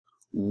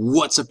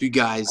What's up, you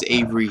guys?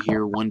 Avery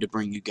here. Wanted to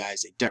bring you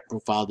guys a deck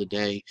profile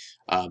today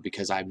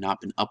because I've not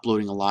been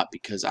uploading a lot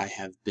because I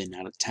have been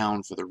out of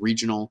town for the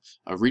regional.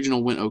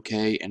 Regional went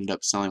okay. Ended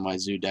up selling my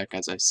zoo deck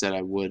as I said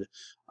I would.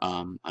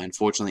 I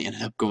unfortunately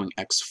ended up going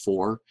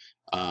X4.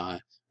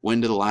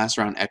 Went to the last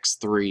round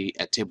X3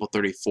 at table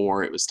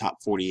 34. It was top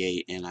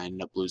 48, and I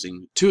ended up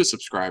losing to a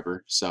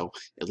subscriber. So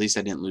at least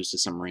I didn't lose to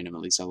some random.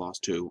 At least I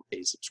lost to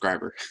a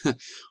subscriber.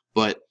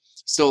 But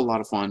still a lot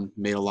of fun,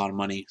 made a lot of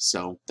money,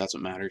 so that's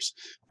what matters.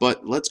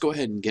 But let's go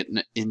ahead and get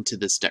into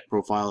this deck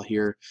profile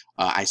here.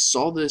 I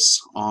saw this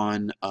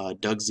on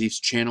Doug Zeef's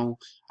channel.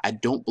 I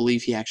don't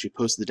believe he actually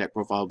posted the deck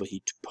profile, but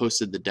he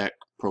posted the deck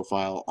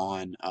profile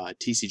on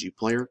TCG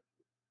Player.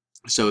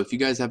 So if you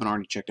guys haven't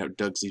already checked out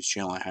Doug Zeef's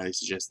channel, I highly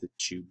suggest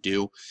that you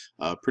do.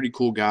 Pretty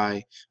cool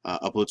guy,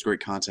 uploads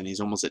great content. He's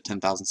almost at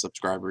 10,000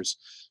 subscribers.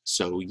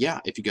 So yeah,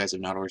 if you guys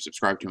have not already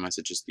subscribed to him, I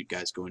suggest you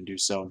guys go and do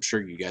so. I'm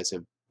sure you guys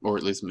have, or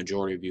at least the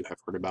majority of you have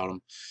heard about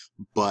him.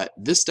 But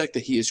this deck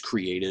that he has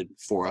created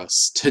for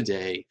us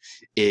today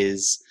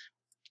is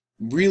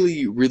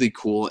really, really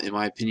cool, in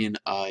my opinion.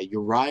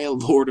 Uriah,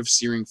 Lord of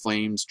Searing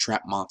Flames,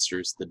 Trap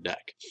Monsters, the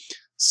deck.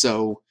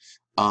 So,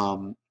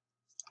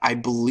 I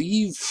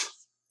believe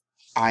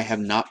I have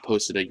not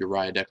posted a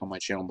Uriah deck on my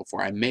channel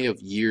before. I may have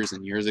years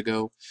and years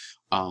ago.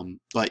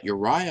 But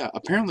Uriah,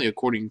 apparently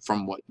according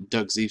from what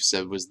Doug Zeef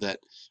said, was that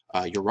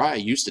Uriah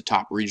used to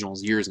top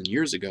regionals years and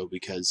years ago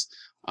because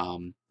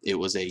it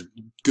was a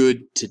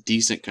good to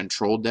decent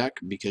control deck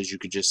because you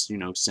could just,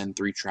 send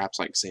 3 traps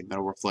like, say,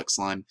 Metal Reflect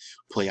Slime,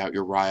 play out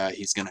Uriah,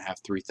 he's going to have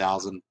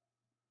 3,000.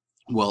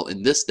 Well,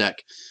 in this deck,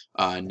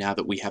 now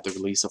that we have the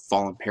release of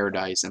Fallen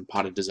Paradise and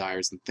Pot of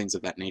Desires and things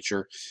of that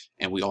nature,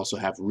 and we also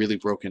have really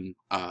broken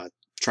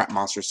trap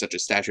monsters such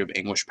as Statue of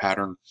Anguish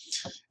Pattern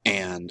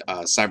and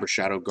Cyber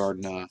Shadow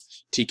Garden,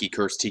 Tiki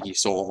Curse, Tiki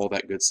Soul, all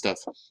that good stuff,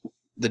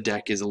 the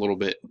deck is a little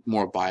bit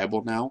more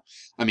viable now.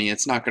 I mean,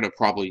 it's not going to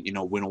probably,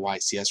 win a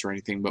YCS or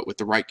anything, but with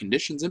the right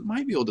conditions, it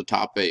might be able to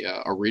top a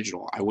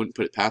regional. I wouldn't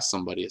put it past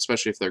somebody,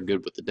 especially if they're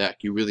good with the deck.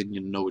 You really need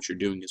to know what you're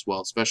doing as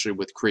well, especially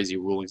with crazy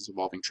rulings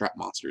involving trap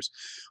monsters.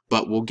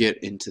 But we'll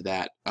get into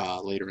that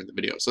later in the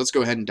video. So let's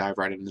go ahead and dive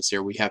right into this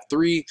here. We have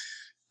 3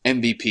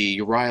 MVP,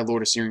 Uriah,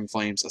 Lord of Searing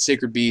Flames, a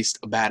Sacred Beast,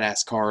 a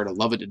badass card, I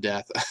love it to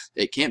death.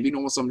 It can't be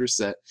normal summoned or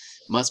set.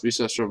 Must be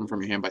special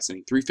from your hand by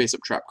sending 3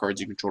 face-up trap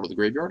cards you control to the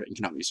graveyard, and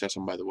cannot be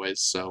special by the way.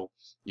 So,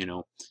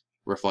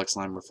 Reflect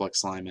Slime,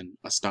 and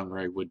a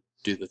Stingray would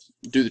do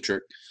the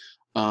trick.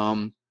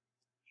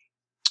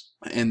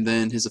 And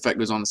then his effect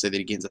goes on to say that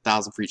he gains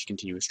 1,000 for each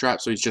continuous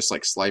trap, so he's just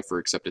like Slifer,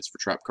 except it's for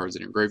trap cards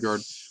in your graveyard.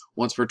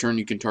 Once per turn,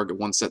 you can target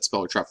 1 set spell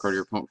or trap card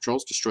your opponent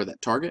controls, destroy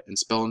that target, and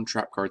spell and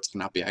trap cards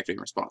cannot be activated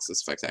in response to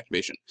this effect's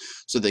activation.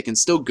 So they can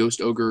still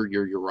Ghost Ogre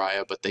your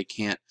Uriah, but they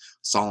can't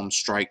Solemn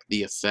Strike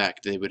the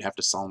effect. They would have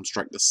to Solemn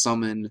Strike the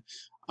summon.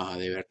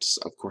 They would have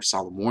to, of course,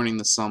 Solemn Warning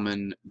the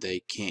summon.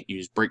 They can't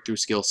use Breakthrough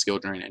Skill, Skill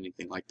Drain,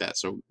 anything like that.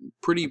 So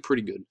pretty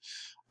good.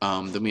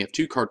 Then we have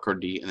 2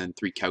 card D and then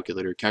 3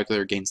 Calculator.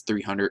 Calculator gains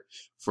 300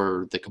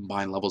 for the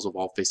combined levels of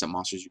all face-up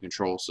monsters you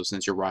control. So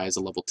since your Uriah is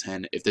a level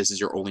 10, if this is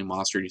your only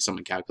monster you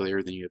summon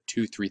Calculator, then you have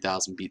 2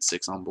 3,000 beat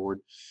 6 on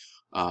board.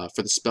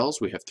 For the spells,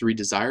 we have 3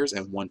 Desires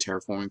and 1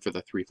 Terraforming for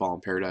the 3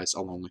 Fallen Paradise,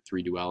 along with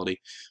 3 Duality.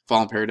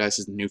 Fallen Paradise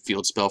is the new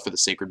field spell for the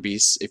Sacred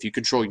Beasts. If you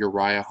control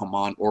Uriah,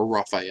 Haman, or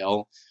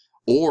Raphael,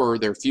 or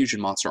their fusion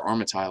monster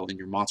Armitile in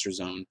your monster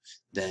zone,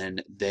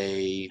 then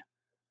they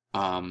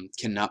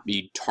cannot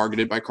be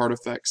targeted by card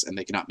effects, and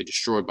they cannot be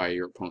destroyed by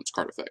your opponent's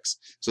card effects.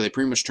 So they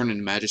pretty much turn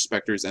into Magic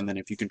Specters, and then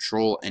if you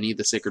control any of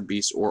the Sacred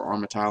Beasts or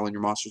Armitile in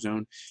your monster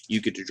zone, you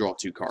get to draw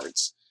 2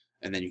 cards.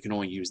 And then you can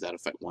only use that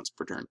effect once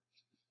per turn.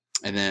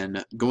 And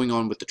then going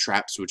on with the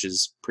traps, which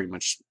is pretty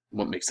much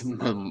what makes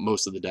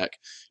most of the deck.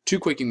 2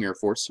 Quaking Mirror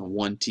Force,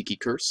 1 Tiki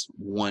Curse,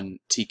 1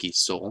 Tiki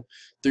Soul,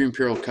 3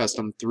 Imperial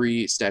Custom,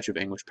 3 Statue of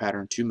Anguish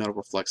Pattern, 2 Metal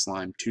Reflect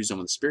Slime, 2 Zone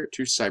of the Spirit,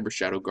 2 Cyber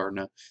Shadow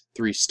Garden,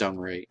 3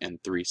 Stingray, and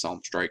 3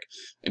 Solemn Strike.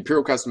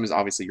 Imperial Custom is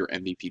obviously your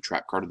MVP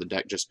trap card of the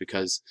deck just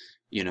because,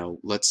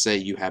 let's say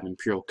you have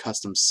Imperial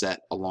Custom set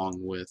along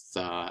with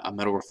a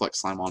Metal Reflect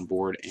Slime on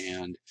board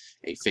and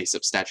a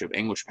face-up Statue of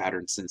Anguish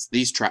Pattern, since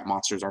these trap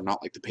monsters are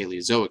not like the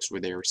Paleozoics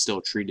where they are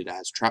still treated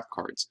as trap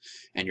cards,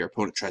 and your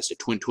opponent tries to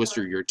Twin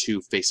Twister your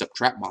 2 face-up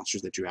trap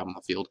monsters that you have on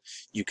the field,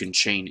 you can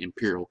chain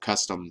Imperial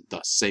Custom,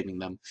 thus saving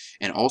them.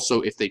 And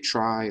also, if they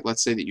try,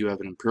 let's say that you have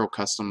an Imperial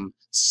Custom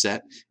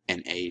set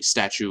and a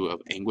Statue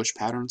of Anguish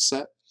Pattern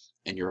set,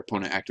 and your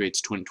opponent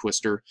activates Twin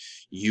Twister,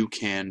 you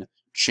can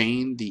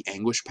chain the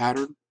Anguish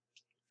Pattern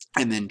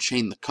and then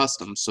chain the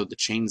custom, so the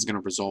chain is going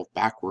to resolve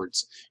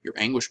backwards. Your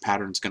Anguish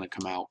Pattern is going to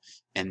come out,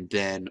 and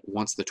then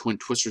once the Twin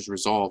Twisters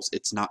resolves,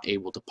 it's not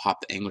able to pop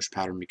the Anguish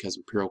Pattern because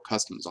Imperial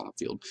Custom is on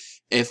the field.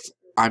 If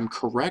I'm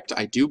correct,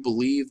 I do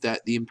believe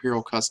that the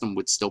Imperial Custom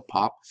would still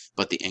pop,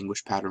 but the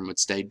Anguish Pattern would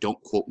stay. Don't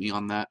quote me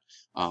on that.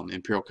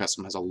 Imperial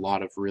Custom has a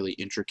lot of really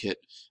intricate,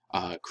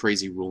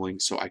 crazy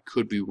rulings, so I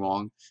could be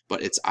wrong,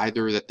 but it's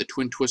either that the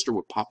Twin Twister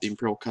would pop the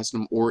Imperial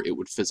Custom, or it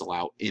would fizzle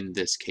out in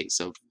this case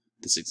of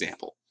this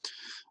example.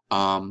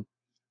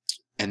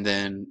 and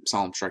then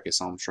Solemn Strike is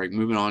Solemn Strike.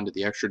 Moving on to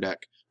the extra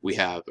deck, we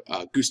have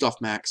Gustav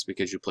Max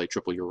because you play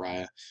triple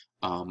Uriah.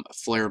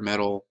 Flare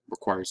Metal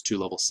requires 2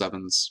 level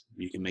 7s.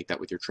 You can make that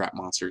with your trap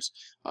monsters.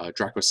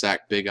 Draco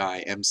Sack, Big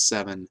Eye,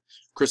 M7,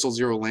 Crystal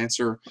Zero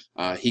Lancer.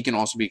 He can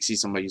also be Exceed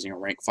somebody using a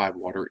rank 5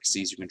 water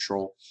Exceeds you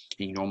control.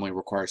 He normally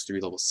requires 3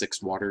 level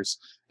 6 waters,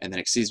 and then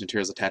Exceeds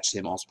materials attached to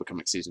him also become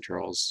Exceeds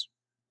materials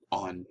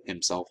on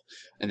himself,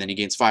 and then he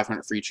gains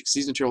 500 for each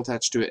Exceeds material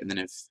attached to it, and then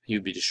if he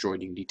would be destroyed,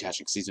 you can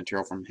detach Exceeds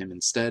material from him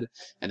instead,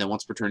 and then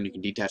once per turn you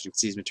can detach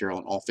Exceeds material,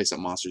 and all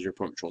face-up monsters your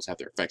opponent controls have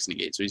their effects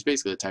negated. So he's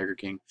basically the Tiger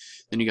King.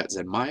 Then you got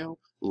Zenmayo,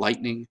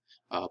 Lightning,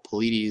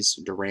 Pleiades,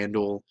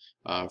 Durandal,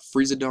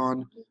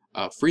 Freezadon.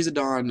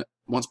 Freezadon,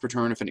 once per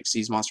turn, if an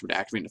Exceeds monster would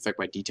activate an effect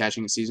by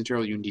detaching Exceeds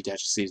material, you can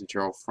detach Exceeds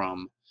material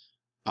from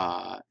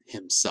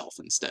himself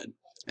instead.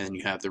 And then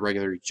you have the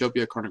regular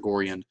Utopia,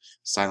 Carnagorian,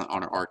 Silent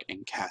Honor Arc,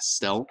 and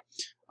Castel.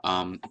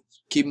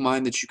 Keep in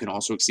mind that you can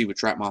also exceed with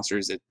trap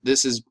monsters.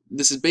 This is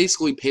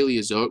basically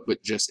Paleozoic,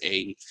 but just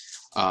a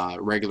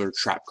regular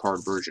trap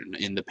card version.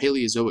 In the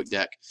Paleozoic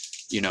deck,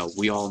 you know,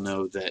 we all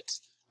know that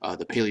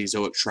the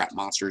Paleozoic trap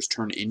monsters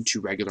turn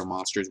into regular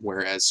monsters,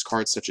 whereas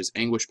cards such as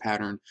Anguish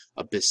Pattern,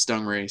 Abyss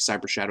Stingray,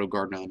 Cyber Shadow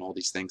Gardener, and all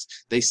these things,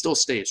 they still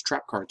stay as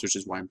trap cards, which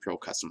is why Imperial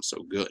Custom is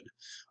so good.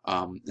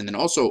 And then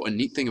also, a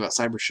neat thing about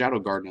Cyber Shadow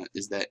Gardener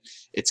is that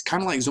it's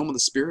kind of like Zoma the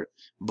Spirit,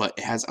 but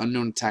it has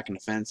unknown attack and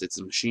defense. It's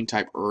a machine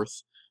type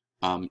Earth,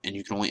 and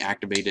you can only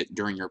activate it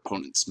during your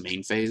opponent's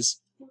main phase.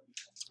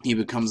 He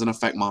becomes an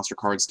effect monster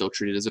card, still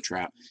treated as a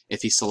trap.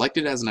 If he's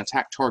selected as an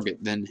attack target,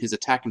 then his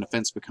attack and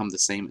defense become the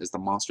same as the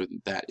monster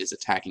that is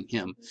attacking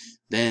him.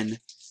 Then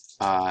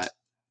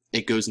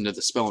it goes into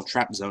the spell and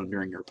trap zone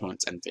during your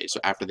opponent's end phase.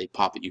 So after they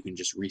pop it, you can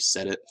just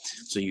reset it.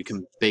 So you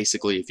can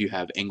basically, if you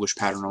have Anguish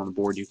Pattern on the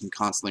board, you can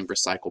constantly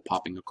recycle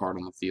popping a card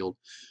on the field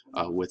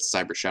with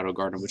Cyber Shadow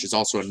Gardener, which is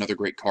also another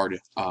great card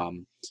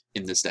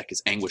in this deck,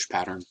 is Anguish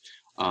Pattern.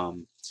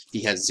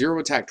 He has 0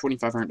 attack,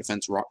 2500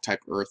 defense, rock type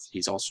Earth.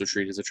 He's also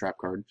treated as a trap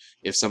card.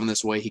 If summoned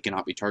this way, he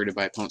cannot be targeted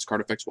by opponent's card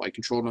effects while he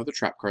controls another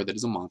trap card that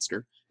is a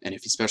monster. And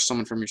if he special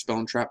summoned from your spell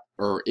and trap,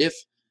 or if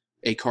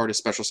a card is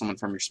special summoned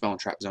from your spell and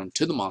trap zone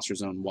to the monster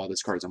zone while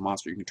this card is a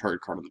monster, you can target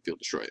a card on the field,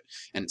 destroy it.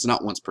 And it's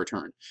not once per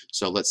turn.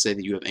 So let's say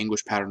that you have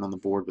Anguish Pattern on the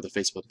board with a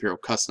face-up Imperial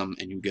Custom,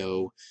 and you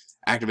go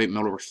activate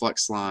Metal Reflect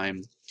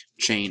Slime,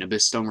 Chain,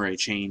 Abyss Stingray,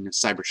 Chain,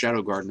 Cyber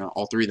Shadow Gardener.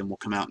 All 3 of them will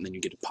come out, and then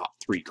you get to pop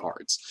 3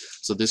 cards.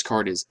 So this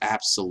card is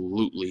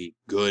absolutely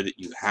good.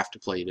 You have to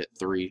play it at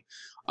 3.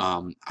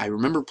 I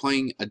remember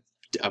playing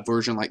a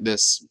version like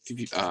this,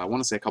 I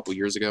want to say a couple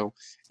years ago,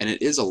 and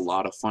it is a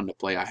lot of fun to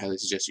play. I highly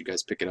suggest you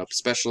guys pick it up,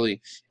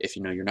 especially if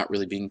you know you're not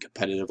really being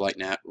competitive like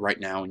right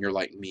now, and you're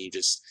like me,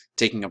 just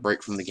taking a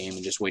break from the game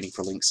and just waiting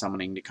for Link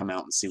Summoning to come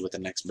out and see what the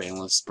next ban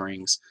list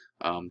brings.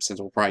 Since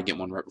we'll probably get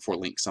one right before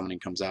Link Summoning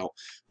comes out.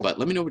 But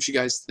let me know what you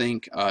guys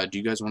think. Do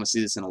you guys want to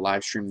see this in a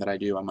live stream that I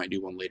do? I might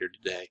do one later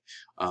today.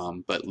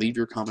 But leave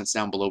your comments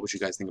down below what you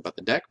guys think about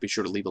the deck. Be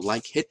sure to leave a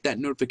like, hit that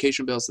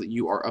notification bell so that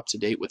you are up to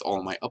date with all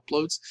of my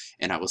uploads,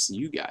 and I will see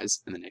you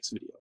guys in the next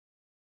video.